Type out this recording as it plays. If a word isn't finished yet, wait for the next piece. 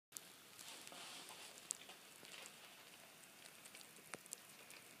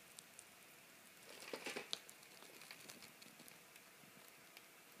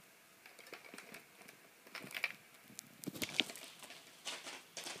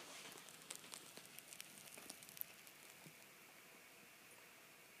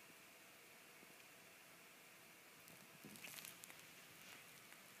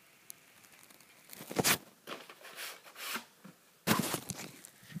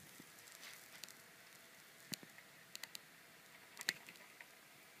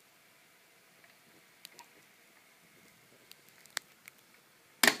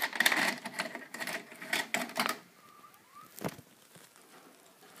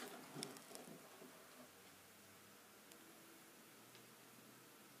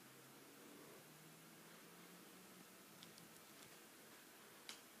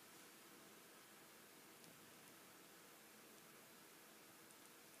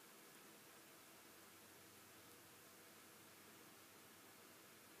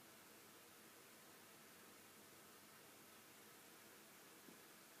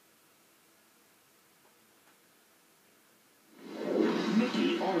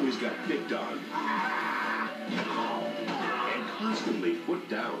always got picked on. And constantly put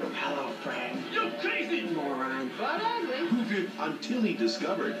down. Hello, friend. You crazy Moron. but ugly. Until he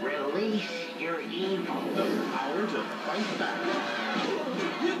discovered Release your evil. the power to fight back.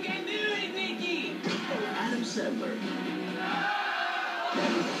 You can do it, Nicky. Adam Sandler.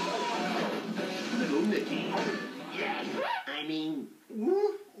 Little Nicky. Yes. I mean,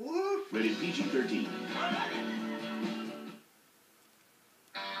 woof, woof. Rated PG-13.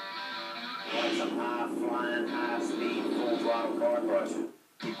 Want some high-flying, high-speed, full-throttle car crushing?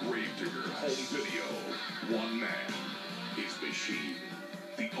 The Gravedigger Home Video. One man, his machine.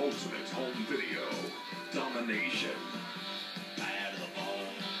 The ultimate home video. Domination.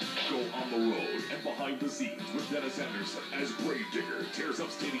 Go on the road and behind the scenes with Dennis Anderson as Gravedigger tears up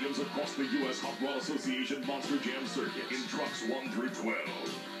stadiums across the U.S. Hot Rod Association Monster Jam Circuit in trucks 1 through 12.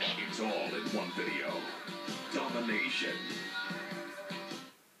 It's all in one video. Domination.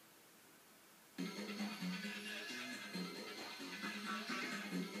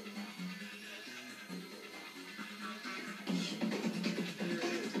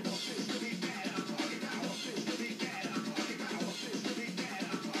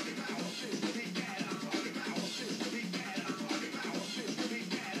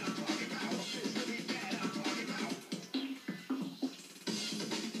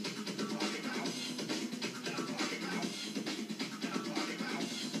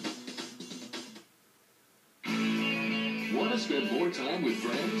 Want to spend more time with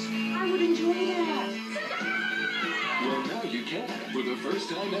friends? I would enjoy that. Well, now you can. For the first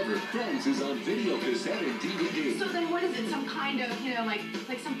time ever, Friends is on video cassette and DVD. So then what is it? Some kind of, like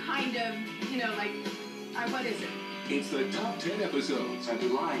some kind of, what is it? It's the top 10 episodes. I'd be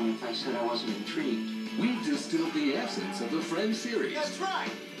lying if I said I wasn't intrigued. We've distilled the essence of the Friends series That's right.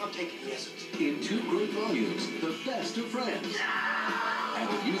 I'm taking the essence. in 2 great volumes, The Best of Friends. And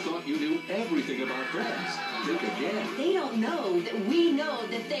if you thought you knew everything about Friends, think again. They don't know that we know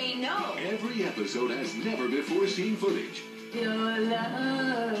that they know. Every episode has never-before-seen footage. Your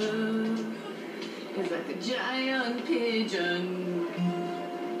love is like a giant pigeon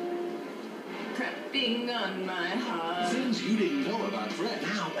creeping on my heart. Things you didn't know about Friends.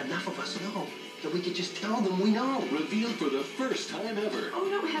 Now enough of us know that we could just tell them we know. Revealed for the first time ever. Oh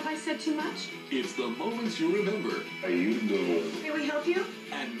no, have I said too much? It's the moments you remember. How you doing? Can we help you?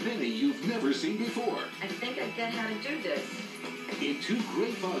 And many you've never seen before. I think I get how to do this. In 2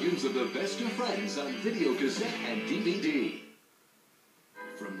 great volumes of The Best of Friends on video cassette and DVD.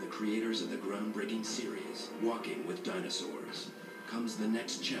 From the creators of the groundbreaking series, Walking with Dinosaurs, comes the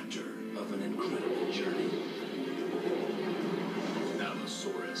next chapter of an incredible journey.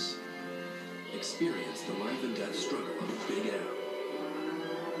 Allosaurus. Experience the life and death struggle of Big Al.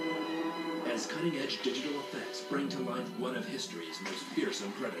 As cutting-edge digital effects bring to life one of history's most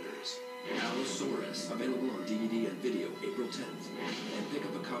fearsome predators. Allosaurus, available on DVD and video April 10th. And pick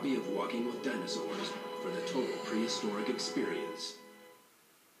up a copy of Walking with Dinosaurs for the total prehistoric experience.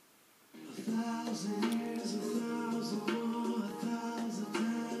 1,000 years, 1,000 more, 1,000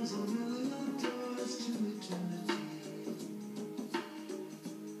 times, 1,000,000 doors to eternity.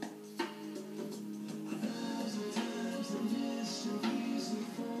 1,000 times the mysteries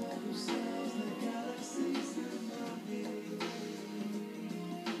unfold themselves like galaxies that not be.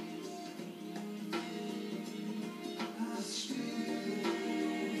 I still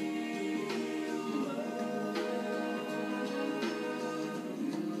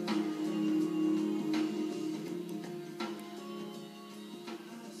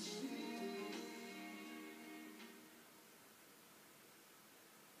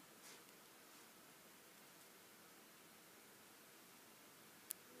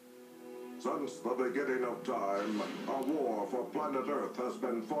Since the beginning of time, a war for planet Earth has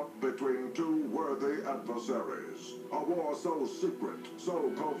been fought between 2 worthy adversaries. A war so secret,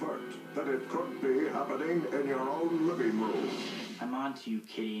 so covert, that it could be happening in your own living room. I'm on to you,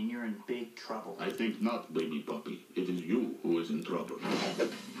 Kitty, and you're in big trouble. I think not, baby puppy. It is you who is in trouble.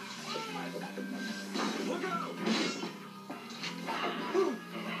 Look out!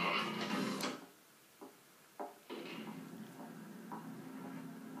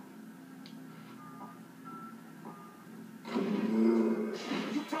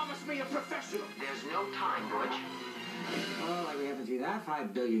 You promised me a professional. There's no time, Butch. Oh, like we have to do that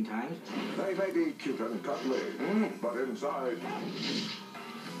 5 billion times. They may be cute and cuddly, but inside,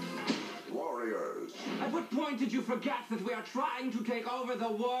 warriors. At what point did you forget that we are trying to take over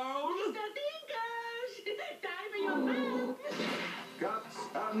the world? Time for your mouth. Cats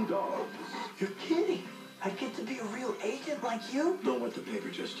and dogs. You're kidding. I get to be a real agent like you? Don't wet the paper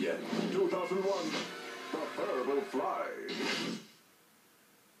just yet. 2001, The Fur Will Fly.